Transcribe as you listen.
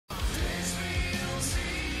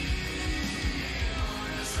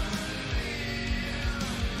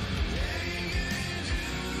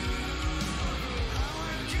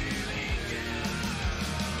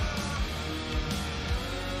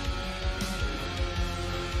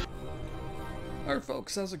Alright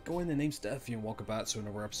folks, how's it going? The name's Steffi and welcome back to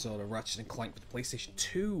another episode of Ratchet and Clank for the PlayStation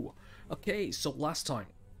 2. Okay, so last time,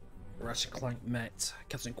 Ratchet and Clank met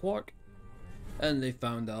Captain Quark, and they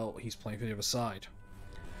found out he's playing for the other side.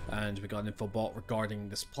 And we got an info bot regarding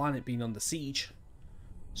this planet being under siege.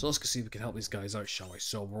 So let's go see if we can help these guys out, shall we?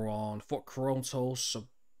 So we're on Fort Corontos,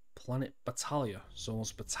 Planet Battalia. So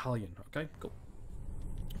almost battalion, okay, cool.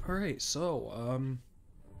 Alright, so,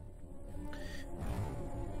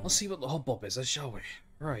 let's see what the hubbub is, shall we?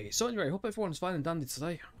 Right, so anyway, I hope everyone's fine and dandy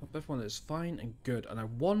today. Hope everyone is fine and good. And I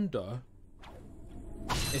wonder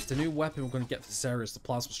if the new weapon we're going to get for this area is the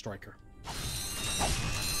Plasma Striker. I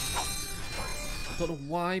don't know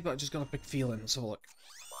why, but I just got a big feeling. Let's have a look.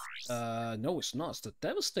 No, it's not. It's the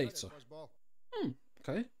Devastator.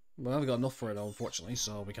 Okay. Well, I haven't got enough for it, unfortunately,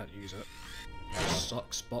 so we can't use it.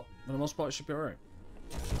 Sucks, but for the most part, it should be alright.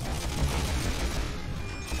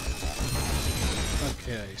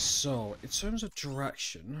 Okay, so in terms of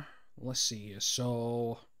direction, let's see here.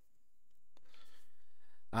 So,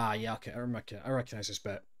 yeah, okay, I recognize this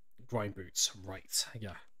bit. Grind boots, right?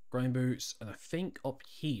 Yeah, grind boots, and I think up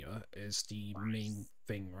here is the main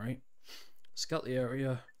thing, right? Scout the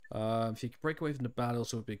area. If you can break away from the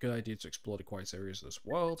battles, it would be a good idea to explore the quiet areas of this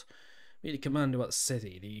world. Meet the commando at the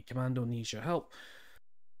city. The commando needs your help.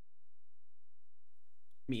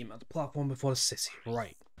 Meet him at the platform before the city.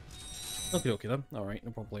 Right. Okay then. Alright,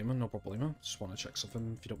 no problema, no problema. Just want to check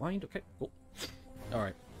something if you don't mind. Okay, cool.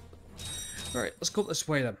 Alright. Alright, let's go this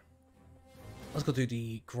way then. Let's go do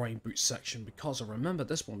the grind boot section because I remember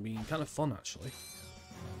this one being kind of fun actually.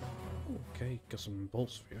 Okay, got some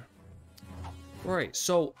bolts for you. Right,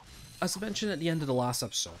 so as I mentioned at the end of the last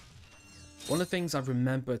episode, one of the things I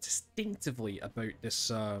remember distinctively about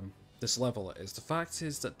this this level is the fact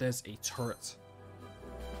is that there's a turret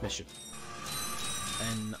mission.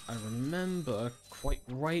 And I remember quite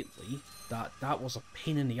rightly that that was a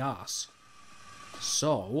pain in the ass.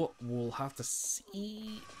 So we'll have to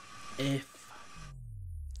see if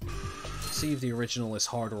the original is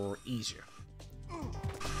harder or easier.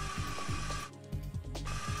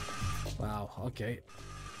 Wow, okay.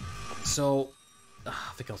 So I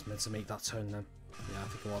think I was meant to make that turn then. Yeah, I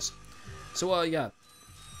think it was. So yeah.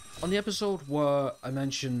 On the episode where I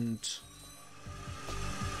mentioned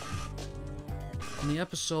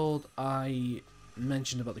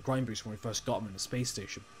about the grind boots when we first got them in the space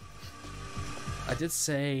station. I did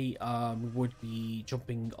say we would be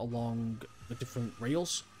jumping along the different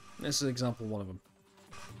rails. This is an example of one of them.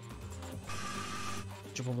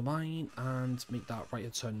 Jump on the mine and make that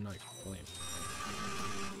right-hand turn now. Brilliant.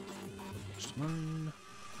 Push the mine.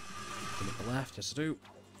 Go to the left, yes I do.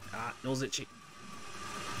 Ah, nose itchy.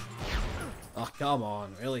 Oh, come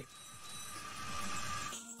on, really?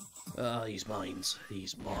 These mines.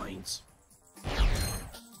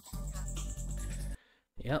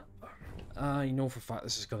 Yep. I know for a fact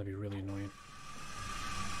this is going to be really annoying.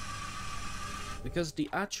 Because the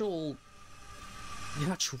actual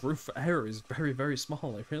roof area is very, very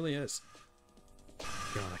small. It really is.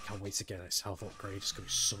 God, I can't wait to get this health upgrade. It's going to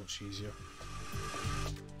be so much easier.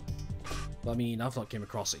 But I mean, I've not came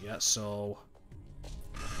across it yet, so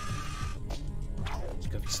I'm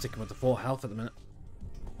going to be sticking with the 4 health at the minute.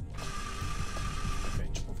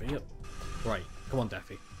 Here. Right, come on,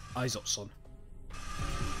 Daffy. Eyes up, son.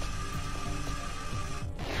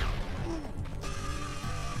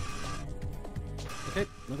 Okay,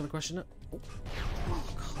 not gonna question it. Oh,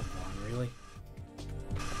 come on, really?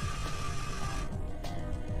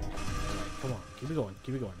 Right, come on, keep it going,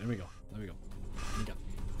 keep it going. There we go, there we go. And again,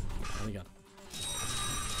 and again.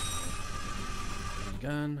 And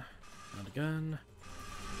again, and again.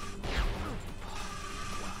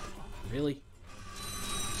 Really?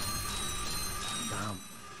 Damn.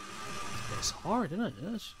 It's hard, isn't it?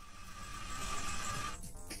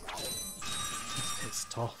 It's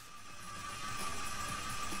tough.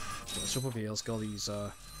 Let's jump over here. Let's go these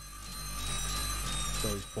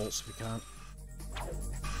bolts if we can.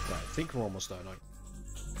 Right, I think we're almost there now.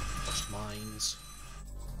 Lost mines.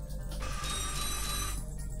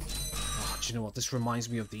 Oh, do you know what? This reminds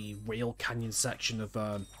me of the Whale Canyon section of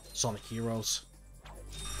Sonic Heroes.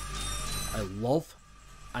 I love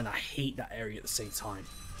and I hate that area at the same time.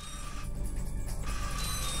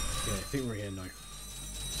 Okay, I think we're here now.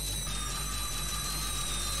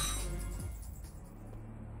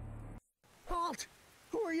 Halt!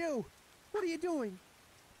 Who are you? What are you doing?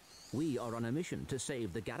 We are on a mission to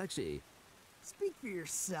save the galaxy. Speak for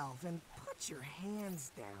yourself and put your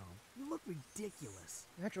hands down. You look ridiculous.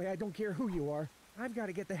 Actually, I don't care who you are. I've got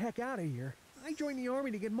to get the heck out of here. I joined the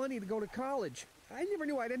army to get money to go to college. I never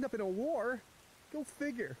knew I'd end up in a war. Go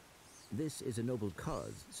figure. This is a noble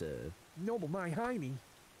cause, sir. Noble my hiney.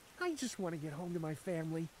 I just want to get home to my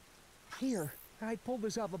family. Here, I pulled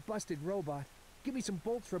this off a busted robot. Give me some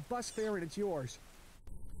bolts for bus fare and it's yours.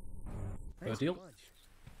 Good deal.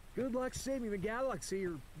 Good luck saving the galaxy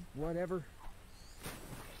or whatever.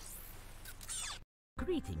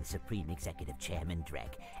 Greetings, Supreme Executive Chairman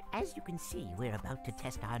Drek. As you can see, we're about to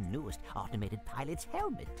test our newest automated pilot's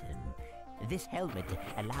helmet. This helmet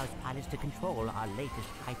allows pilots to control our latest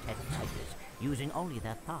high-tech fighters using only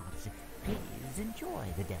their thoughts. Please enjoy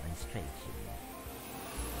the demonstration.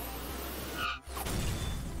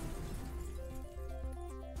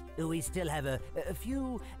 We still have a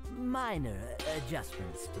few minor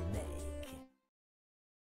adjustments to make.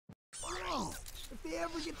 Whoa! If they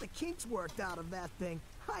ever get the kinks worked out of that thing,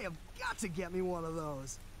 I have got to get me one of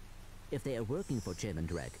those. If they are working for Chairman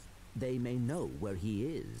Drek, they may know where he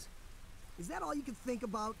is. Is that all you can think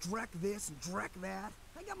about? Drek this and Drek that?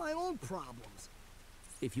 I got my own problems.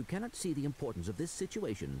 If you cannot see the importance of this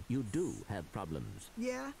situation, you do have problems.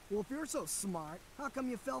 Yeah? Well, if you're so smart, how come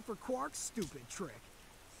you fell for Quark's stupid trick?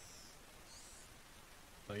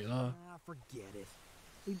 Later. Ah, forget it.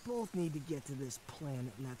 We both need to get to this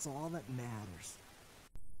planet, and that's all that matters.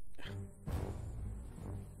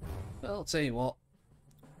 Well, I'll tell you what.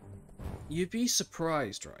 You'd be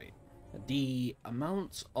surprised, right? The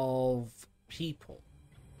amount of people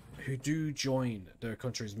who do join their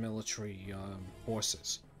country's military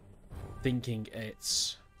forces thinking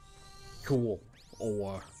it's cool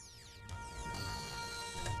or...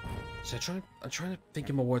 So I'm trying to think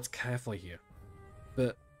of my words carefully here.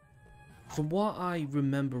 But from what I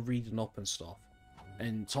remember reading up and stuff,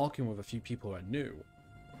 and talking with a few people I knew,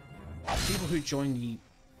 people who join the...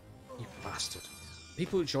 You bastard.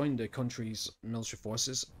 People who join the country's military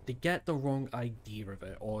forces, they get the wrong idea of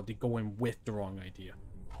it, or they go in with the wrong idea.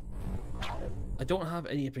 I don't have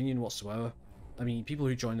any opinion whatsoever. I mean, people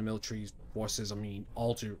who join the military forces, I mean,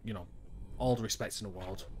 all the respects in the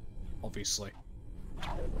world, obviously.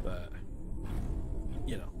 But,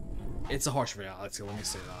 you know, it's a harsh reality, let me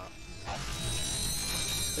say that.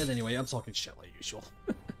 But anyway, I'm talking shit like usual.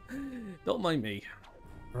 Don't mind me.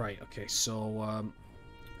 Right, okay, so,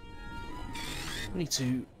 we need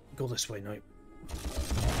to go this way now.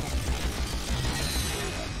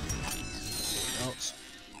 Out.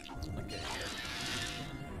 Okay.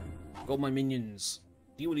 Got my minions.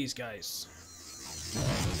 Deal with these guys.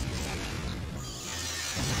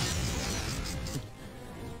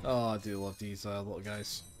 Oh, I do love these little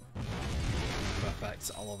guys.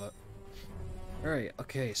 Perfect, I love it. Alright,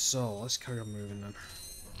 okay, so let's carry on moving then.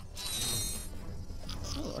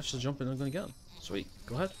 Oh, actually jump in, I'm gonna get him. Sweet,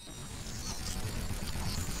 go ahead.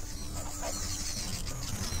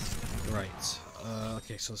 Right,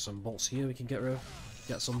 okay, so some bolts here we can get rid of.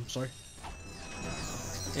 Get some, sorry.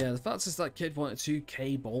 Yeah, the fact is that kid wanted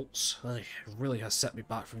 2k bolts. It really has set me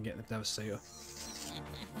back from getting the Devastator.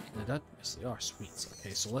 They're dead? Yes, they are. Sweet.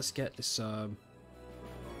 Okay, so let's get this, we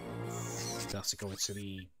have to go into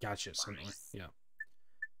the gadgets, haven't we? Yeah.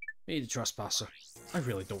 We need a Trespasser. I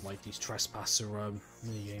really don't like these Trespasser,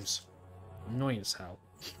 mini-games. Annoying as hell.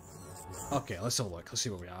 Okay, let's have a look. Let's see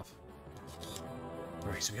what we have.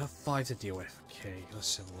 Alright, so we have 5 to deal with. Okay,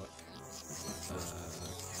 let's have a look.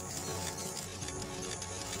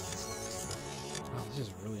 Wow, this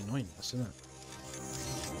is really annoying, isn't it?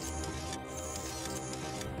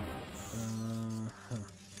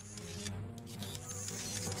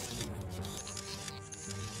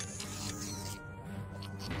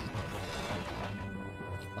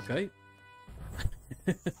 Okay.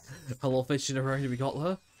 Hello, fishing around we got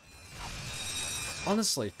there.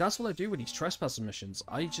 Honestly, that's what I do with these trespassing missions.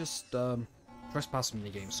 I just, trespassing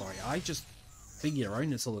minigames, sorry. I just figure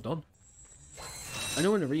around until they're done. I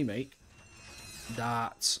know in the remake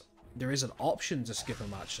that there is an option to skip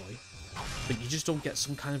them actually, but you just don't get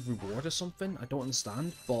some kind of reward or something. I don't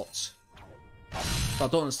understand, but I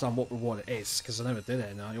don't understand what reward it is because I never did it,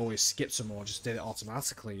 and I always skipped some or just did it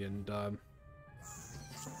automatically, and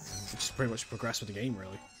just pretty much progressed with the game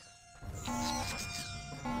really.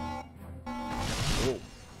 Oh.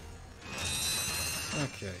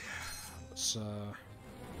 Okay, let's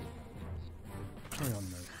carry on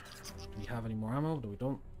then. Do we have any more ammo? No, we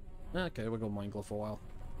don't. Okay, we'll go Mind Glove for a while.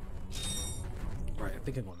 Right, I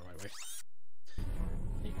think I'm going the right way.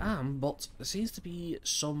 I am, but there seems to be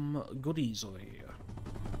some goodies over here.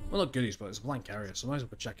 Well, not goodies, but it's a blank area, so I might as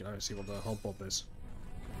well check it out and see what the hubbub is.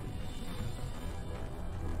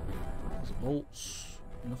 There's bolts.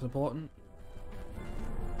 Nothing important.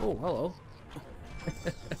 Oh, hello.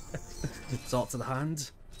 Talk to the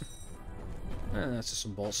hand. That's just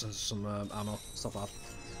some bolts and some ammo. It's not bad.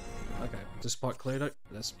 Okay, this part cleared out.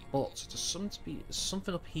 There's spots. There's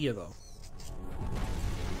something up here though.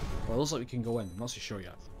 Well, it looks like we can go in. I'm not so sure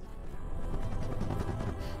yet.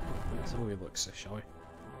 Let's have a wee look, shall we?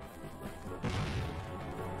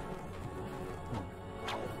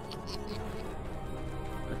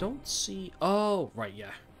 I don't see. Oh, right,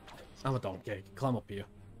 yeah. I'm a donkey. Climb up here.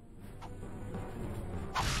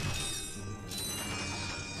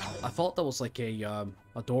 I thought that was like a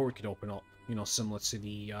door we could open up, you know, similar to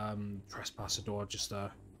the trespasser door just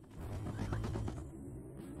there.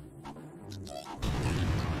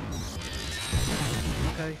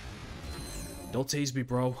 Okay. Don't tease me,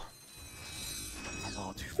 bro.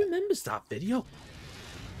 Oh, who remembers that video?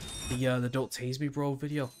 The Don't Tease Me, Bro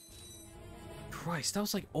video. Christ, that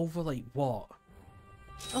was like over like what?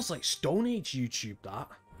 That was like Stone Age YouTube, that.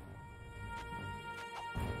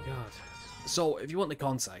 God. So, if you want the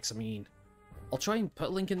context, I mean, I'll try and put a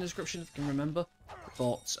link in the description if you can remember.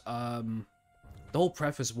 But, the whole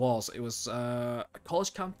preface was, it was a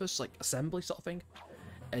college campus, like, assembly sort of thing.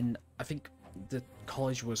 And I think the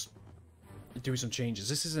college was doing some changes.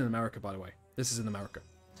 This is in America, by the way. This is in America.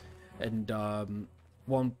 And,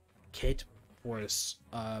 one kid was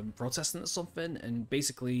protesting at something, and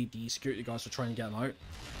basically the security guards were trying to get him out,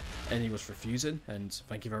 and he was refusing, and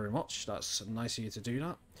thank you very much, that's nice of you to do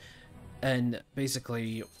that. And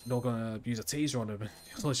basically they're gonna use a taser on him, and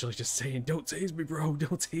he's literally just saying, "Don't tase me, bro,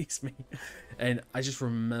 don't tase me." And I just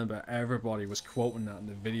remember everybody was quoting that in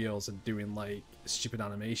the videos and doing like stupid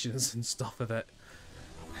animations and stuff of it.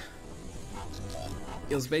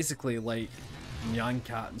 It was basically like Nyan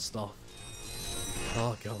Cat and stuff.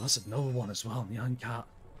 Oh god, that's another one as well, Nyan Cat.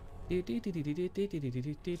 No,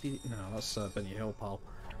 that's Benny Hill, pal.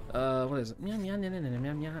 What is it? No,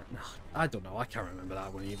 I don't know, I can't remember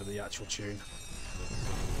that one either, the actual tune.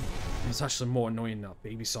 It's actually more annoying than that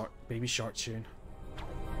Baby Shark tune.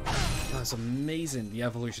 That's amazing, the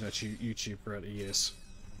evolution of YouTube throughout the years.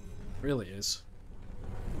 It really is.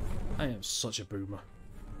 I am such a boomer.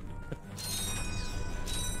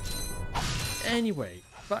 Anyway,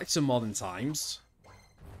 back to modern times.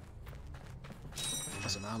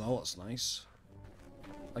 There's some ammo, that's nice.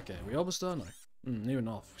 Okay, we almost done now. Near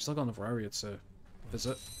enough. We still got another area to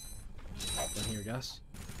visit. Down here, I guess.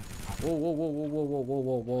 Whoa, whoa, whoa, whoa, whoa, whoa,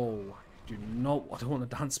 whoa, whoa, whoa. I don't want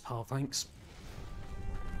to dance, pal, thanks.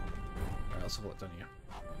 Alright, let's have a look down here.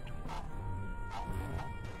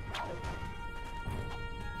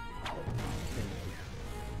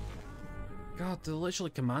 God, they're literally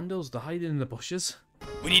commandos. They're hiding in the bushes.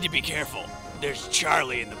 We need to be careful. There's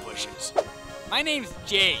Charlie in the bushes. My name's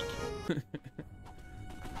Jake.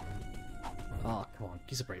 Oh, come on.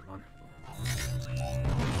 He's a brave man.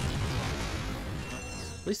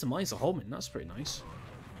 At least the mines are homing. That's pretty nice.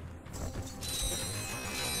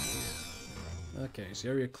 Okay, is the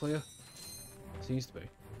area clear? Seems to be.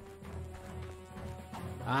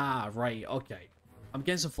 Ah, right. Okay. I'm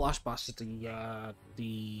getting some flashbacks to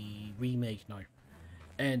the remake now.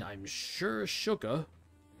 And I'm sure sugar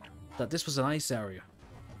that this was a nice area.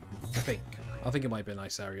 I think it might be a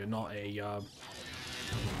nice area, not a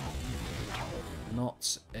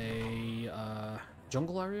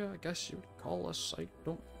jungle area, I guess you would call this. I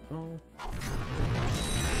don't know.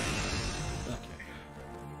 Okay.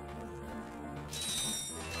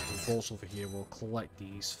 Balls over here. We'll collect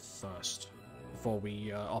these first before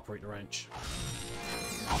we operate the wrench.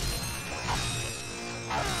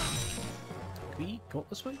 Can we go up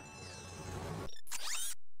this way?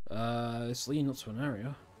 It's leading up to an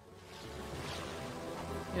area.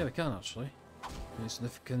 Yeah, we can actually. Any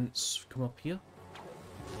significance come up here?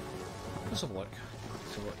 Let's have a look.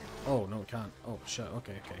 Oh, no, we can't. Oh, shit.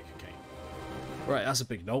 Okay. Right, that's a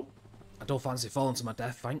big note. I don't fancy falling to my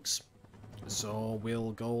death, thanks. So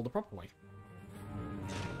we'll go the proper way.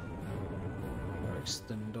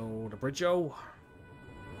 Extendo the bridge-o.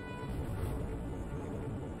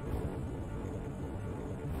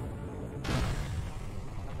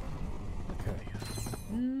 Okay.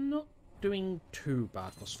 Not doing too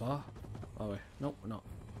bad thus far. Oh wait, nope, we're not.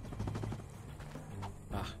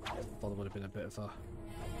 Ah, thought there would have been a bit of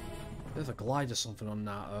a glide or something on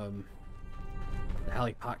that the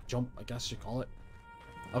helipack jump, I guess you call it.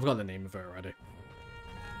 I've got the name of it already.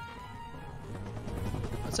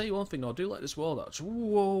 I'll tell you one thing though, I do like this world actually.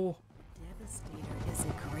 Whoa! Devastator is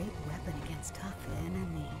a great weapon against tough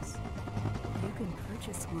enemies. You can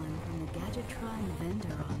purchase one from the Gadgetron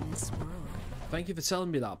vendor on this world. Thank you for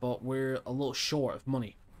telling me that, but we're a little short of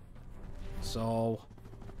money. So,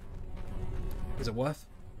 is it worth?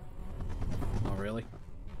 Not really.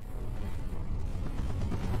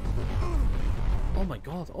 Oh my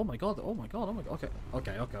god, oh my god, oh my god, oh my god.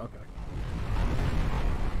 Okay.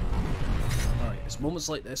 It's moments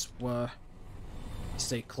like this where you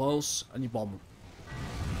stay close and you bomb them.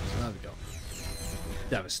 So there we go.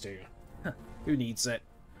 Devastator. Who needs it?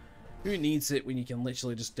 Who needs it when you can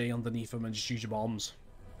literally just stay underneath them and just use your bombs?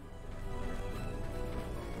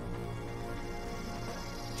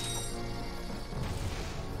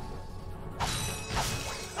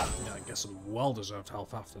 Yeah, I guess some well-deserved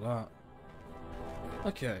health after that.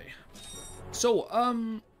 Okay. So,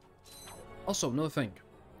 also, another thing.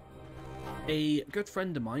 A good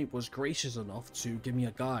friend of mine was gracious enough to give me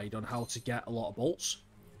a guide on how to get a lot of bolts.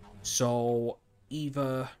 So,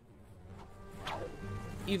 either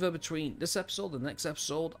between this episode and the next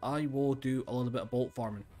episode, I will do a little bit of bolt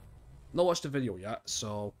farming. Not watched the video yet,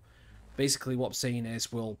 so basically what I'm saying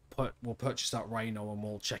is we'll purchase that rhino and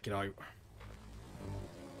we'll check it out.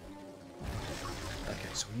 Okay,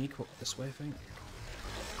 so we need to go this way, I think.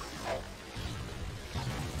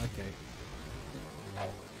 Okay.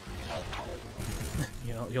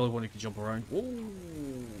 You know, the only one who can jump around. Whoa!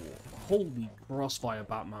 Holy crossfire,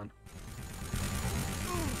 Batman.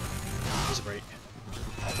 There's a break.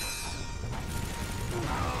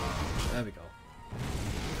 There we go.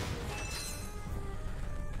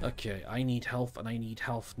 Okay, I need health, and I need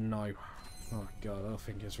health now. Oh god, I don't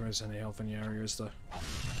think there is any health in the area, is there?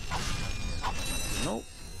 Nope.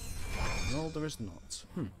 No, there is not.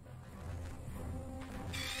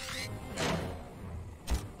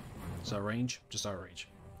 Is that range? Just our range.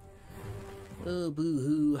 Oh,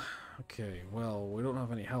 boo-hoo. Okay, well, we don't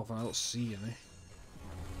have any health, and I don't see any.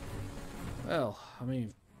 Well, I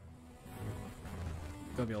mean,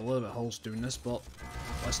 gotta be a little bit holes doing this, but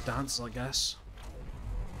let's dance, I guess.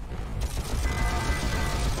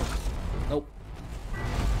 Nope.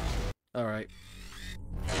 Alright.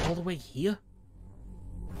 All the way here?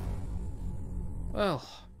 Well,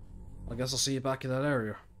 I guess I'll see you back in that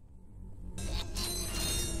area.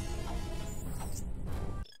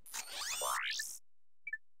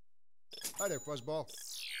 Hi there, Fuzzball.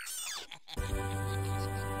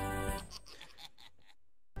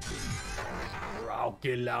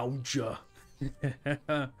 Rocket launcher.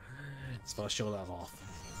 Let's first show that off.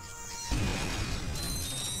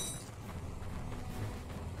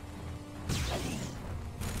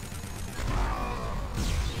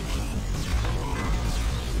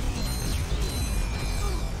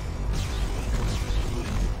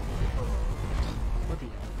 Bloody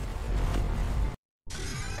hell.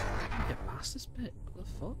 Get past this bit. What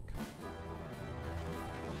the fuck?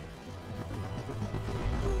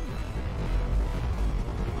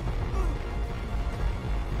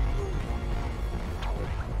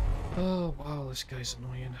 Oh wow, this guy's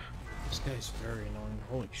annoying. This guy's very annoying.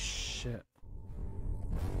 Holy shit.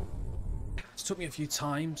 It's took me a few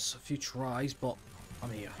times, a few tries, but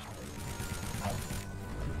I'm here.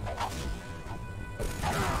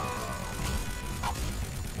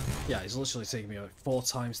 Yeah, he's literally taking me like 4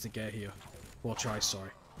 times to get here. 4 tries,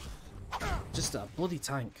 sorry. Just a bloody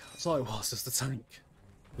tank. That's all it was, just a tank.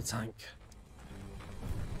 The tank.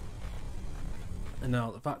 And now,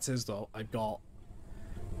 the fact is though, I've got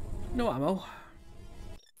no ammo.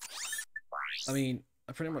 I mean,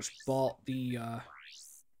 I pretty much bought the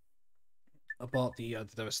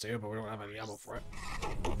Devastator, but we don't have any ammo for it.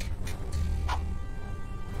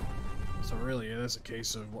 So really, it is a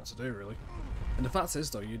case of what to do, really. And the fact is,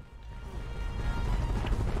 though,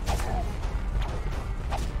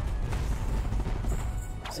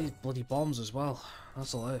 it's these bloody bombs as well.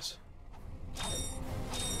 That's all it is.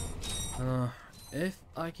 If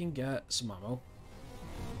I can get some ammo,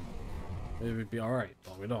 it would be alright,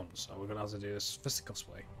 but we don't, so we're gonna have to do this fisticuffs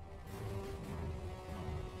way.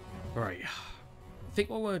 Right. I think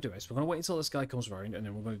what we're gonna do is we're gonna wait until this guy comes around, and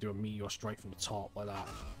then we're gonna do a meteor strike from the top like that.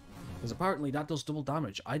 Because apparently that does double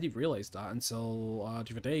damage. I didn't realise that until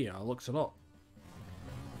the other day. I looked it up.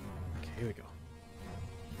 Okay, here we go.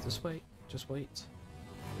 Just wait. Just wait.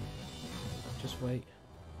 Just wait.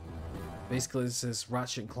 Basically, this is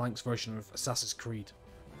Ratchet and Clank's version of Assassin's Creed.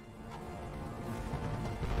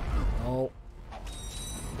 Oh.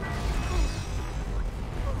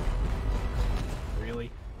 Really?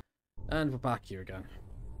 And we're back here again.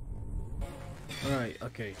 Alright,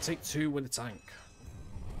 okay. Take 2 with the tank.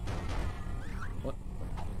 What?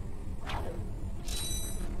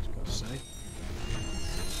 Just gotta say.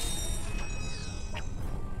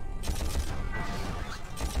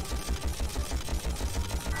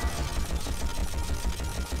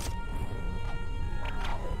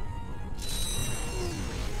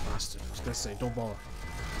 Bastard. I was gonna say, don't bother.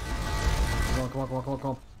 Come on, come on, come on, come on, come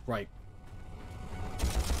on. Right.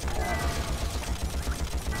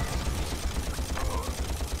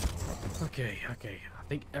 Okay, okay. I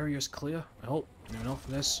think area's clear. I hope. New enough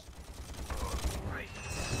for this.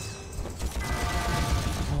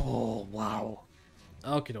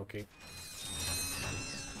 Okie dokie.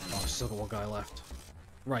 Oh, still got one guy left.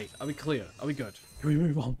 Right, are we clear? Are we good? Can we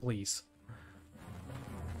move on, please?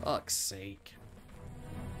 Fuck's sake.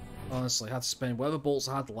 Honestly, I had to spend whatever bolts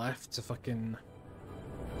I had left to fucking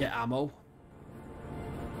get ammo.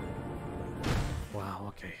 Wow,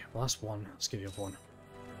 okay. Last one. Let's give you a one.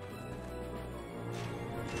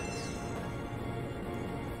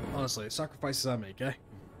 Honestly, sacrifices I make, eh?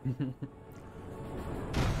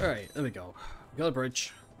 Alright, there we go. We got a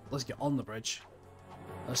bridge. Let's get on the bridge.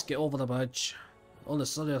 Let's get over the bridge. On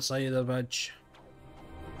the other side of the bridge.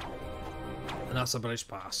 And that's the bridge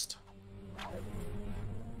passed.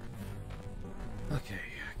 Okay.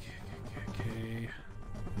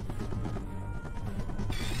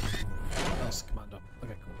 That's the commander.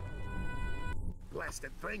 Okay, cool.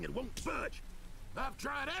 Blasted thing, it won't budge. I've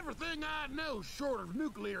tried everything I know short of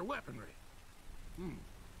nuclear weaponry.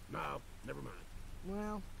 No, never mind.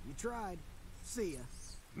 Well, you tried. See ya.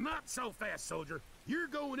 Not so fast, soldier. You're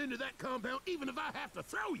going into that compound even if I have to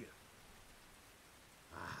throw you.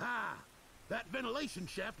 Aha! That ventilation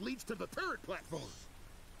shaft leads to the turret platform.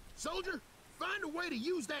 Soldier, find a way to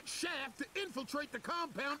use that shaft to infiltrate the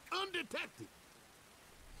compound undetected.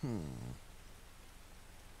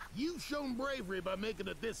 You've shown bravery by making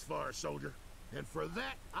it this far, soldier. And for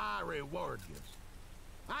that, I reward you.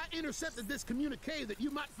 I intercepted this communique that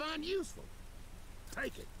you might find useful.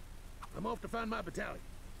 Take it. I'm off to find my battalion.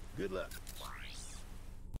 Good luck.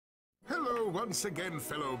 Hello once again,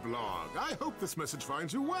 fellow blog. I hope this message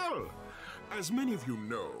finds you well. As many of you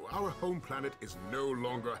know, our home planet is no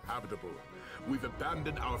longer habitable. We've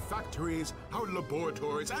abandoned our factories, our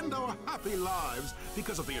laboratories, and our happy lives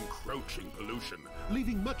because of the encroaching pollution,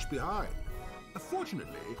 leaving much behind.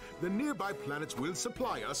 Fortunately, the nearby planets will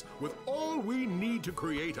supply us with all we need to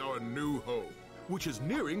create our new home, which is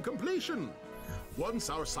nearing completion. Once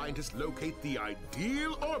our scientists locate the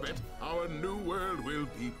ideal orbit, our new world will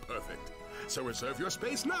be perfect. So reserve your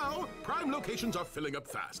space now. Prime locations are filling up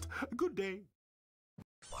fast. Good day.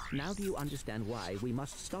 Now do you understand why we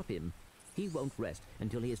must stop him? He won't rest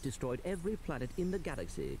until he has destroyed every planet in the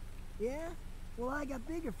galaxy. Yeah? Well, I got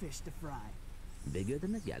bigger fish to fry. Bigger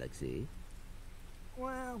than the galaxy?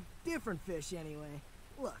 Well, different fish anyway.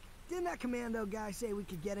 Look, didn't that commando guy say we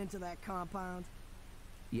could get into that compound?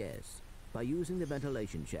 Yes, by using the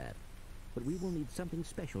ventilation shaft. But we will need something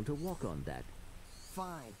special to walk on that.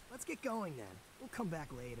 Fine, let's get going then. We'll come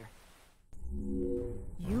back later.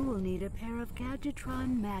 You will need a pair of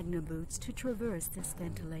Gadgetron Magna boots to traverse this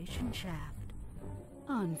ventilation shaft.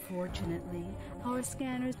 Unfortunately, our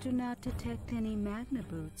scanners do not detect any Magna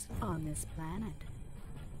boots on this planet.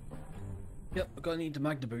 Yep, we're gonna need the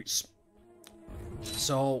Magna boots.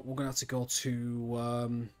 So we're gonna have to go to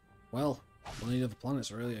well, one of the other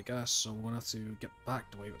planets really, I guess. So we're gonna have to get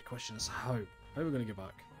back the way, but the question is how? How are we gonna get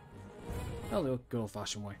back? Well, the good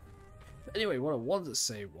old-fashioned way. But anyway, what I wanted to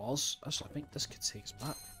say was, actually, I think this could take us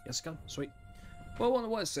back. Yes, it can. Sweet. Well, what I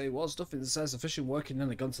wanted to say was, nothing that says efficient working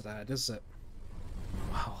and a gun to the head, is it?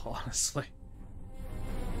 Wow, honestly,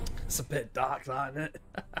 it's a bit dark, that, isn't it?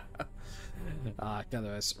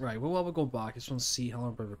 Anyways, right. Well, while we're going back, I just want to see how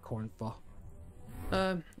long we're recording for.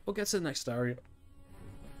 We'll get to the next area,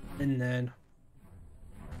 and then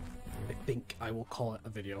I think I will call it a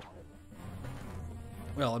video.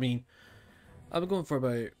 Well, I mean, I've been going for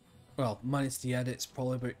about, well, minus the edits,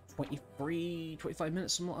 probably about 25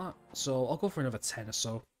 minutes, something like that. So I'll go for another 10 or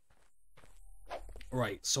so.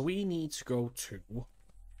 Right, so we need to go to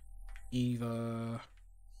either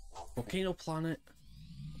Volcano Planet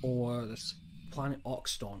or this planet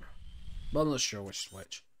Oxdon. But I'm not sure which is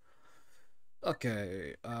which.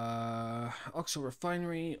 Okay, Oxo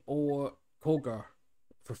Refinery or Kogar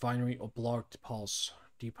Refinery or Blarg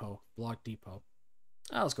Depot. Blarg Depot.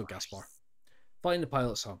 Let's go Gaspar. Find the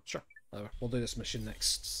pilot's home. Sure. We'll do this mission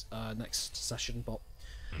next session, but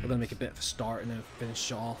we're gonna make a bit of a start and then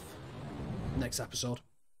finish it off next episode.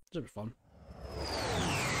 It'll be fun.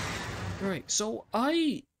 Right, so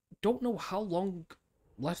I don't know how long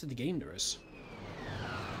left of the game there is.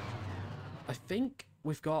 I think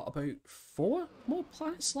we've got about 4 more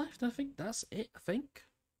planets left. I think that's it,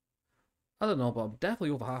 I don't know, but I'm definitely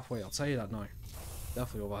over halfway, I'll tell you that now.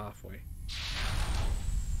 Definitely over halfway.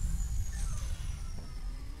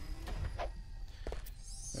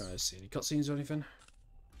 Alright, let's see, any cutscenes or anything?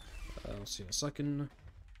 I'll see in a second.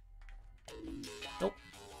 Nope.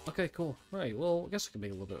 Okay, cool. Right, well, I guess I can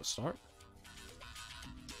make a little bit of a start.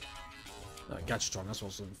 Gadgetron, that's what I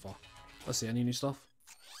was looking for. Let's see, any new stuff?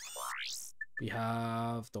 We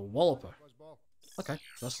have the Walloper. Okay,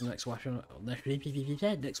 so that's the next weapon.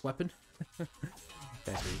 Next weapon.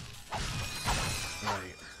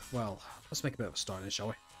 Right, well, let's make a bit of a start then, shall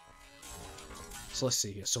we? So let's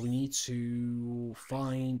see here. So we need to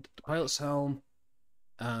find the pilot's helm,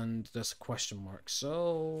 and there's a question mark.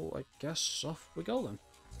 So I guess off we go then.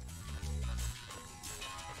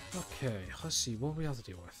 Okay, let's see what we have to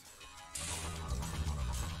deal with.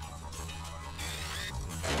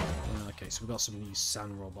 Okay, so we've got some of these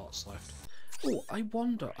sand robots left. Oh, I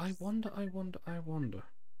wonder.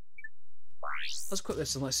 Let's quit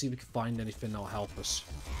this and let's see if we can find anything that'll help us.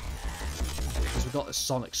 Because we got the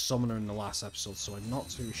Sonic Summoner in the last episode, so I'm not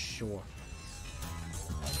too sure.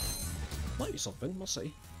 Might be something, we'll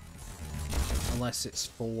see. Unless it's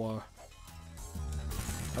for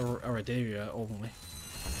Iridaria only.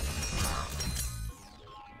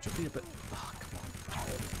 Which would be a bit... Oh, come on.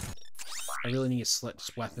 I really need to select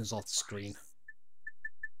these weapons off the screen.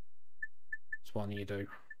 That's what I need to do.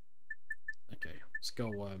 Okay, let's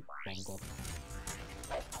go Bomb Glove.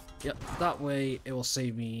 Yep, that way it will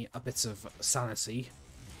save me a bit of sanity,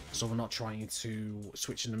 so we're not trying to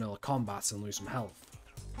switch in the middle of combat and lose some health.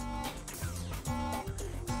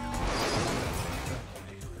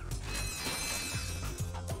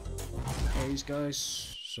 These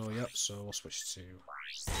guys, so yep, so we'll switch to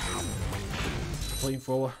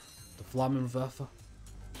Flamethrower, the Flammenwerfer.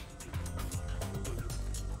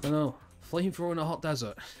 No, Flamethrower in a hot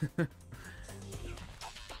desert.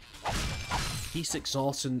 He's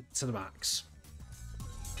exhausting to the max.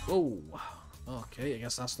 Whoa. Okay, I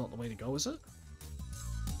guess that's not the way to go, is it?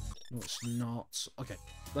 No, it's not. Okay,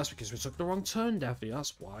 that's because we took the wrong turn, Devi,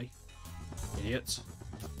 that's why. Idiot.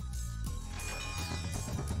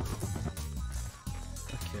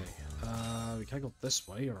 Okay, we can't go this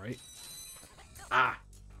way, alright. Ah!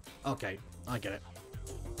 Okay, I get it.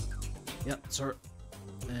 Yep, turret.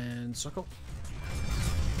 And circle.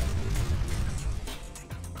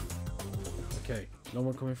 Okay, no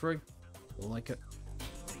one coming through. Don't like it.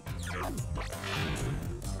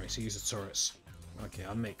 Alright, so use the turrets. Okay,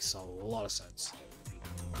 that makes a lot of sense.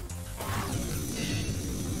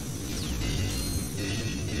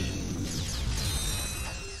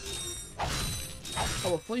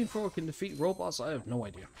 Oh, a flamethrower can defeat robots? I have no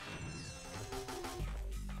idea.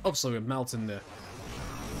 Obviously, we're melting their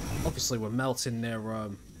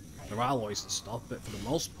alloys and stuff, but for the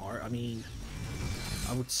most part, I mean,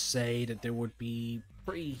 I would say that they would be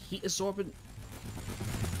pretty heat absorbent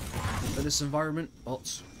for this environment,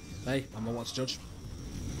 but hey, I'm not one to judge.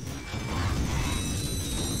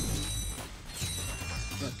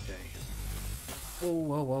 Okay.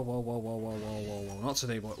 Whoa, not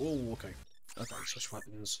today, but oh, okay. Okay, switch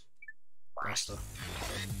weapons. Blaster.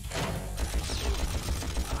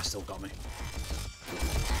 Ah, still got me.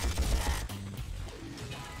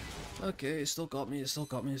 Okay, it still got me,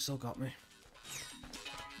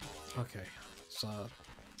 Okay, so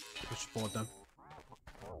push forward then.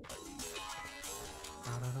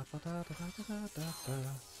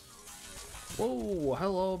 Whoa,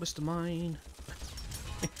 hello, Mr. Mine.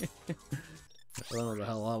 I don't know what the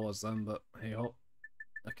hell that was then, but hey ho.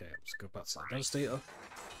 Okay, let's go back to the Devastator.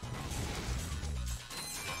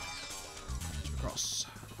 Across.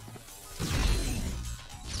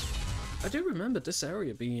 I do remember this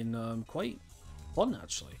area being quite fun,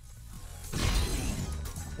 actually.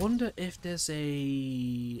 Wonder if there's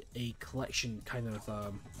a collection kind of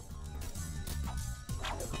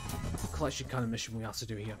mission we have to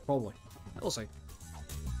do here. Probably. We'll see.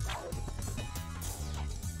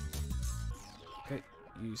 Okay,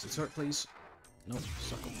 use the turret, please. Nope,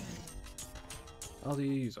 circle. How do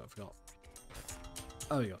you use it? I forgot.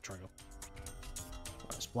 Oh, you got triangle.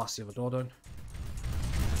 Right, let's blast the other door down.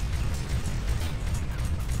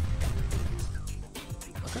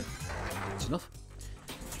 Okay, that's enough.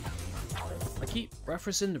 I keep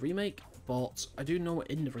referencing the remake, but I do know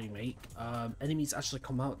in the remake, enemies actually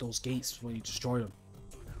come out those gates when you destroy them.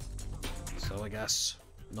 So I guess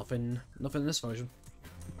nothing in this version.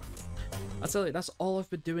 I tell you, that's all I've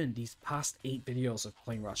been doing these past 8 videos of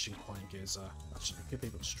playing Ratchet and Clank is, actually, I could be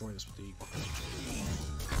able to destroy this with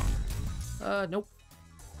the... Nope.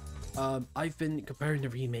 I've been comparing the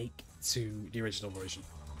remake to the original version.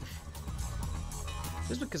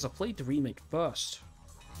 This is because I played the remake first,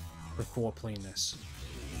 before playing this.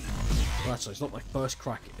 Well, actually, it's not my first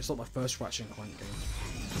Ratchet and Clank game.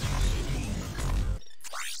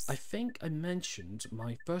 I think I mentioned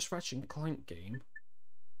my first Ratchet and Clank game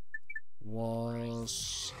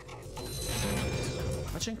was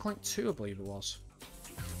Ratchet and Clank 2, I believe it was.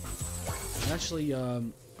 I actually I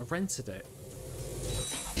rented it.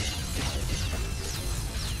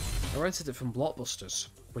 I rented it from Blockbusters,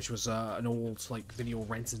 which was an old like video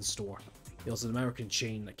renting store. It was an American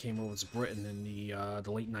chain that came over to Britain in the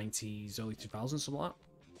late 90s, early 2000s, something like that.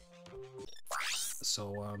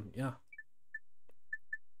 So, yeah.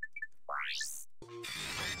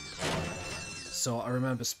 So I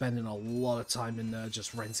remember spending a lot of time in there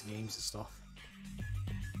just renting games and stuff.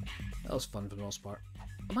 That was fun for the most part.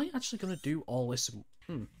 Am I actually going to do all this?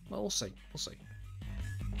 Well, we'll see. We'll see.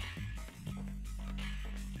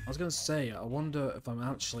 I was going to say, I wonder if I'm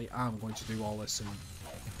going to do all this in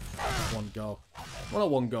one go. Well, not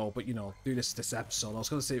one go, but, you know, do this episode. I was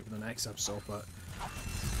going to save it for the next episode, but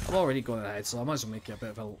I'm already going ahead, so I might as well make it a bit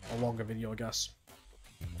of a longer video, I guess.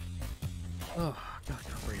 Oh, God, I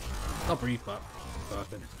can't breathe. Not breathe, but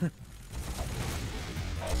burping.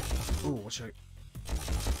 Oh, watch out.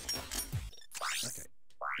 Okay.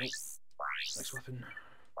 Nope. Next weapon.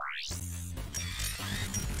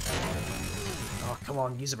 Oh, come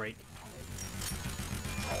on, use a break.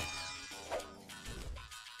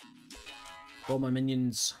 All my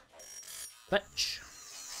minions. Fetch.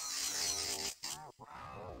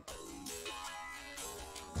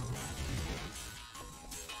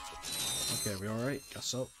 Okay, we alright? Guess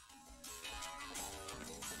so.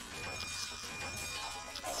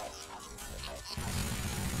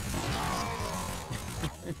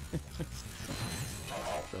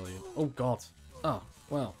 Brilliant. Oh god. Oh,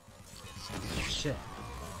 well. Shit.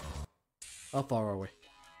 How far are we?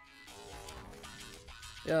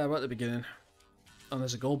 Yeah, we're at the beginning. And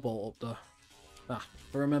there's a gold bolt up there. Ah,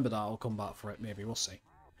 if I remember that, I'll come back for it. Maybe, we'll see.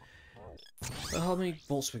 How many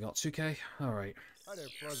bolts we got? 2k? Alright. Hi there,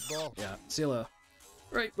 Fuzzball. Yeah, see you later.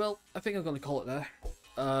 Right, well, I think I'm going to call it there.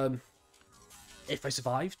 If I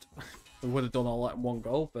survived, we would have done all that in one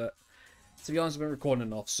go, but to be honest, I've been recording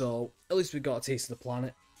enough, so at least we got a taste of the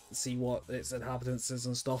planet, see what its inhabitants is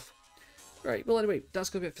and stuff. Right, well anyway, that's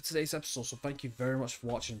going to be it for today's episode, so thank you very much for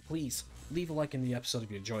watching. Please, leave a like in the episode if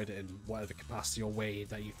you enjoyed it in whatever capacity or way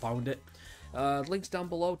that you found it. Links down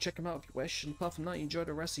below, check them out if you wish, and apart from that, you enjoy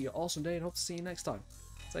the rest of your awesome day, and hope to see you next time.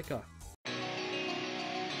 Take care.